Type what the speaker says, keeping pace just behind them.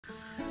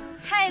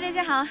嗨，大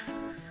家好！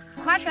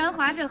划船，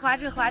划着，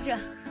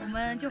我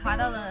们就划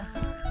到了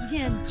一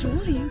片竹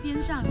林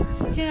边上。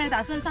现在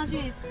打算上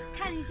去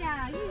看一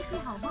下运气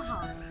好不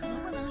好，能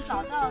不能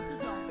找到这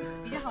种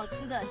比较好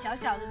吃的小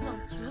小的这种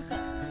竹笋。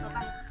走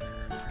吧。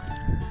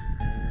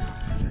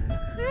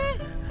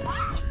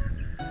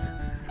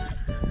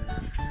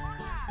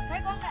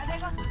开工了，开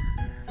工！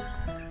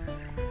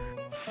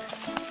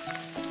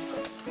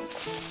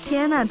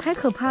天哪，太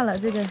可怕了，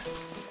这个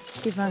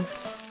地方。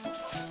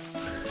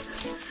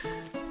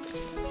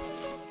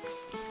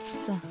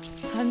 走，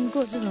穿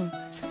过这种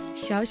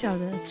小小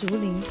的竹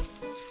林，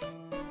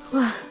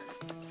哇，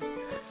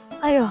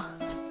哎呦！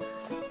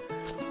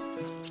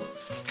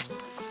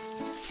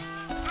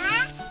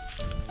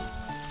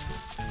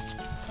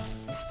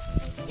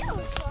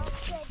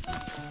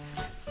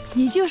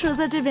你就说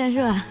在这边是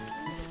吧？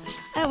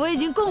哎，我已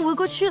经逛不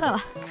过去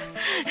了，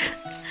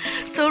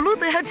走路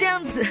都要这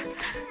样子。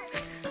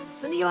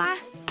这里有啊，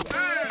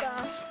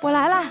我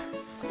来了。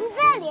你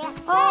这里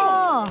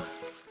哦。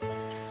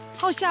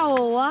 好小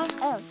哦啊！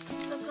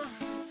这个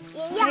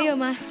也要。还有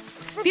吗？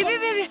别，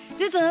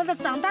就等它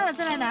长大了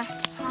再来拿。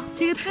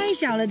这个太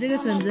小了，这个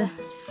笋子。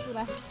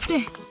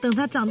对，等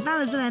它长大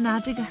了再来拿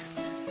这个。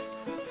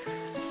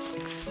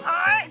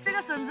哎，这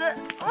个笋子，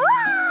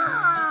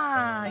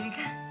哇！你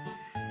看，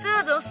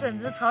这种笋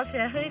子炒起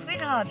来会非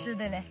常好吃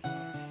的嘞。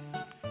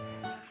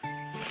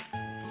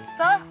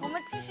走，我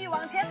们继续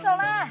往前走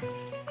啦。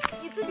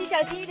你自己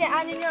小心一点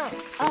啊，妞妞。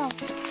哦，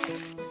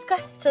快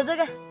扯这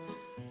个。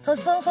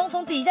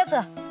 从底下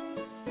扯，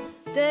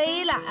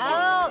对了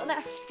哦，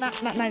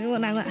拿给我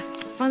拿过来，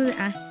放这里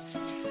啊。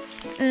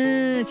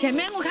前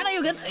面我看到有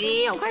根，哎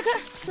呦，快看，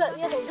扯，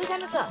你要从这下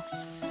面扯，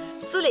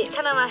这里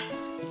看到吗？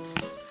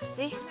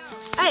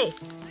哎，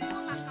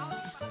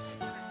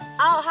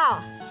哦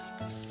好，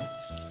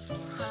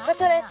快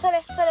撤嘞，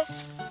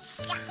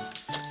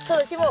撤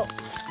得起不？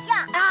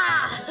呀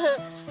啊，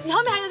你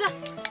后面还有个，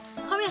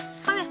后面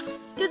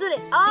就这里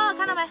哦，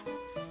看到没？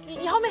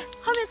你后面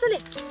这里。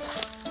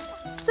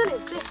 这里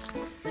对，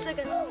就这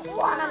个，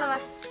哇，看到没？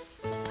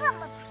这么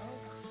长，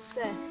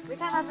对，没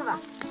看到是吧？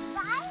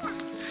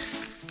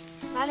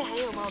哪里还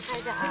有吗？我看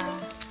一下啊，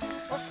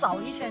我扫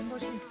一圈过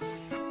去。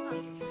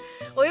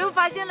我又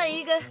发现了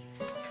一个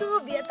特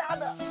别大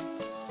的，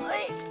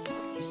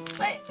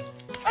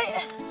哎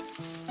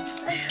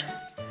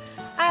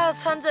呀，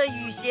穿着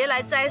雨鞋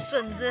来摘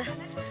笋子，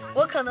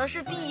我可能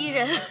是第一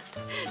人。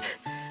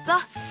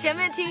走，前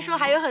面听说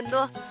还有很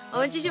多，我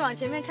们继续往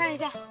前面看一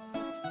下。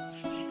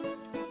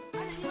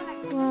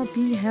 哇，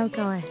比你还要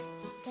高哎！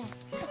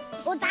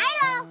我摘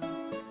了。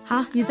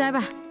好，你摘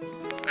吧。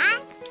啊？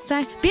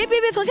摘，别，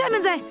从下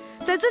面摘，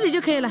在这里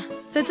就可以了，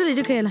在这里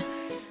就可以了。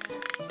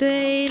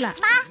对了。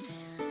妈。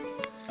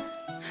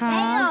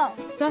好。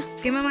走，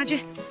给妈妈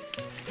去。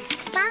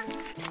妈，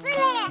这里。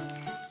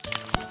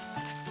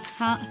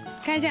好，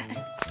看一下。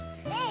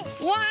哎。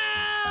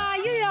哇，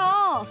又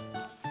有，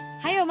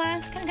还有吗？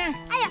看看。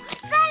哎呀，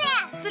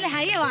这里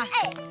还有啊。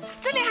哎，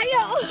这里还有。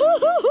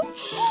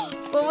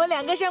我们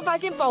两个像发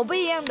现宝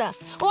贝一样的，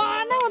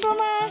哇，那么多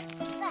吗？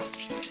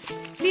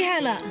厉害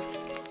了！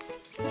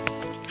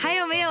还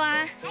有没有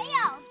啊？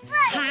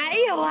还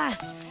有啊！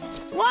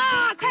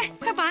哇，快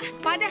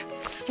拔掉！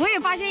我也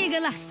发现一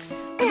根了，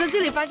我在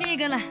这里发现一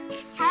根了。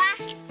好啊，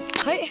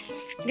可以，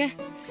你看，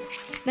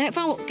来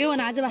给我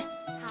拿着吧。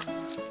好。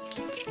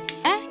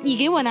哎，你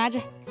给我拿着，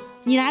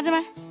你拿着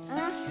吗？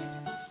嗯。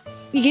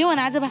你给我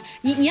拿着吧，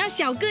你要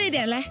小个一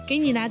点，来，给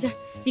你拿着，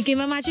你给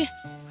妈妈去。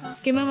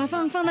 给妈妈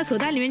放到口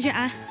袋里面去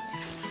啊！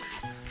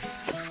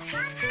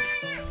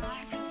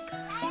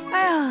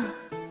哎呀，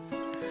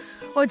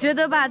我觉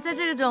得吧，在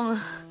这种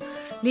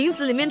林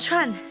子里面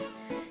串，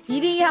一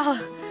定要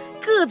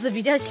个子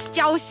比较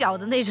娇小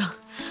的那种，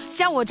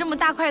像我这么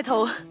大块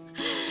头，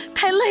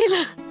太累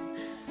了。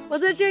我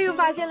在这又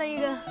发现了一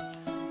个，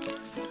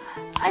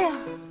哎呀，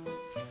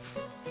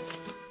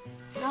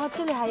然后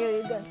这里还有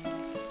一个，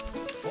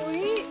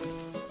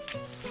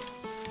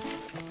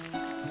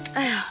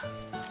哎呀。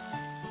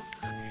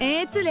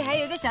 哎，这里还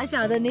有一个小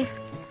小的呢，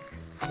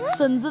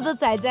笋子的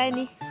仔仔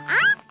呢，啊，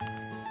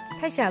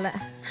太小了。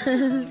你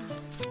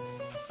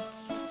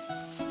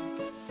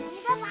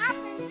的把笋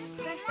子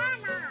踩烂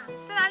了，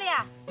在哪里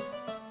啊？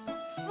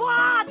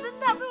哇，真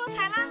的被我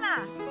踩烂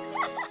了。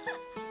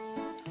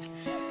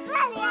这里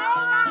还有一个，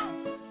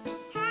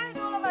太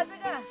多了吧这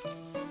个，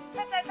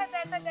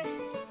快摘！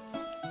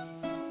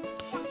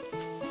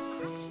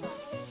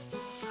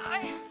哎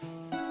呀，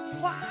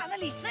哇，那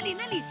里，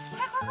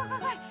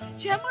快！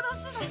 全部都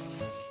是的，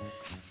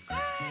快，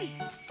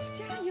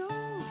加油！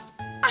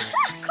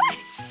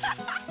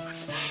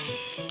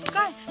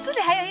快，这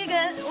里还有一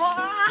根，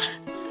哇，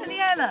太厉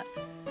害了！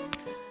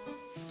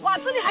哇，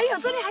这里还有，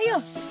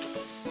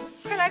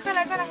快来，这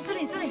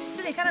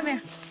里看到没有？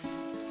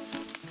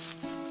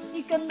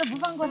一根都不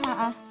放过它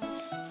啊！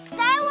给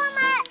我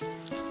们，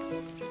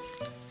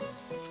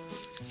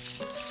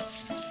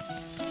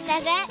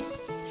给。 这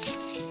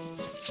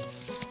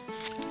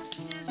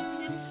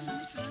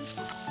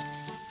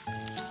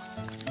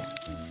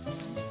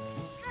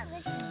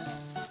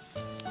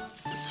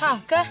好，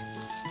哥，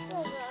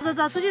走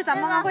走，出去找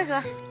妈妈汇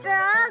合。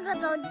这个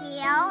都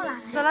掉了。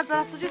走了走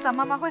了，出去找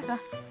妈妈汇合，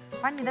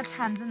把你的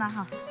铲子拿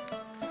好。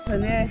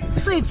笋的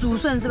碎竹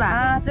笋是吧？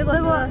啊，这个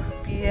是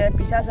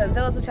笔虾笋，这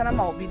个是抢了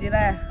毛笔的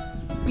嘞。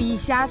笔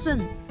虾笋，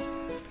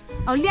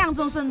哦，两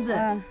种笋子。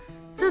嗯，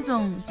这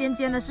种尖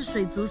尖的是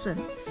水竹笋，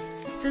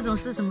这种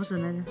是什么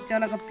笋来着？叫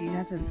那个笔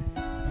虾笋。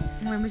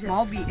我也没想。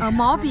毛笔。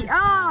毛笔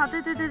啊，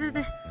对对对对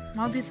对，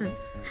毛笔笋。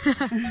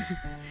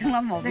抢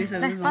了毛笔笋。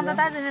来，放到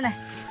袋子里面来。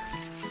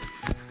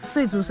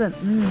碎竹笋，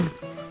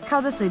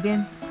靠在水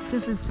边就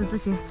是吃这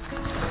些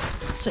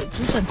水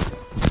竹笋。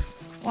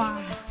哇，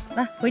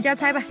来回家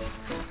拆吧。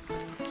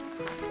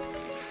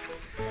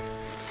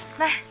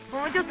来，我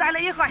们就摘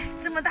了一会儿，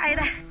这么大一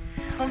袋，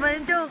我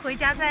们就回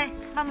家再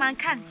慢慢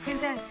看。现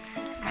在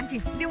赶紧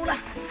溜了，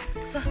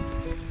走。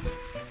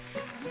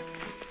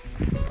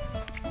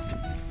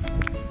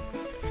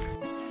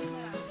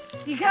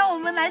你看，我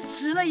们来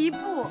迟了一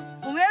步。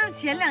我们要是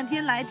前2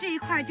天来，这一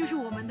块就是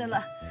我们的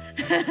了。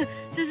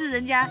这是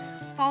人家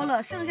剥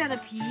了剩下的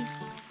皮。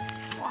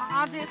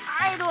哇，这也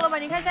太多了吧！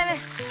你看下面，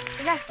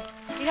你看，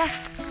你看，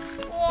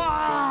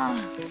哇，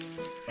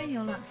太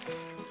牛了！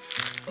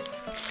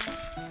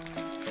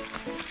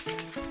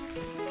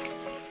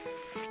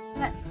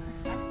来，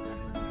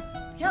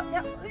跳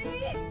跳，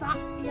哎，拔，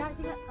哎呀，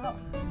这个好，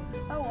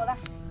到我了。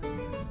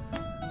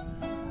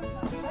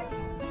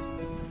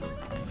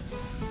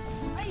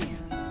哎呀！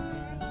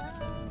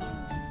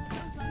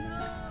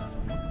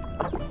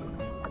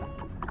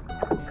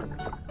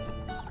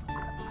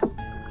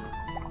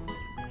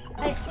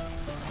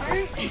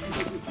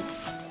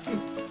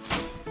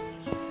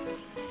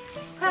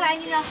快来，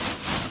妮妮，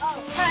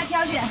快来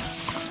挑选。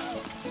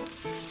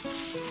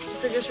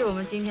这就是我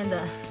们今天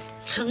的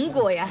成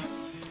果呀。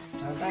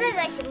这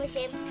个行不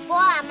行？剥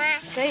了吗？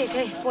可以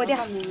可以，剥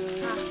掉。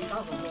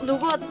如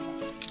果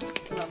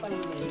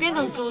变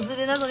成竹子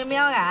的那种就不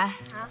要改。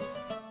好。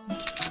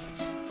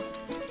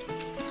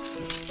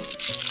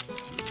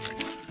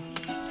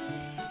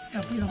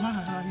要不要买好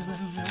了？你说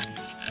是不是？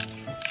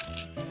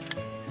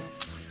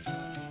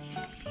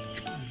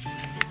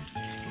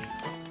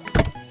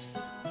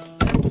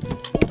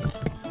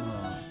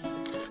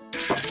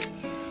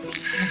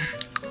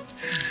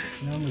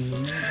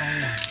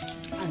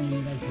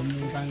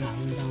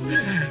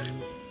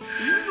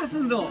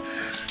顺走。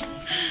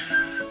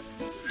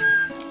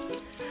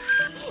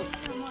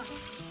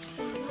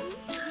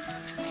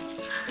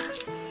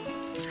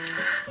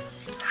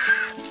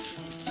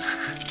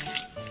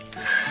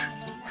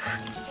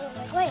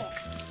哎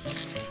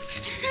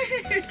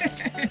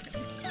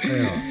呦，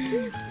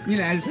你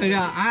来吃个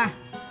啊！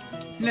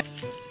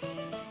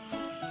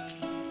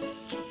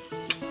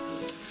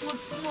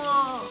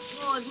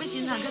我没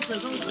经常去吃这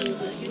种笋子，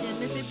有点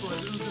没被剥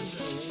这种笋子。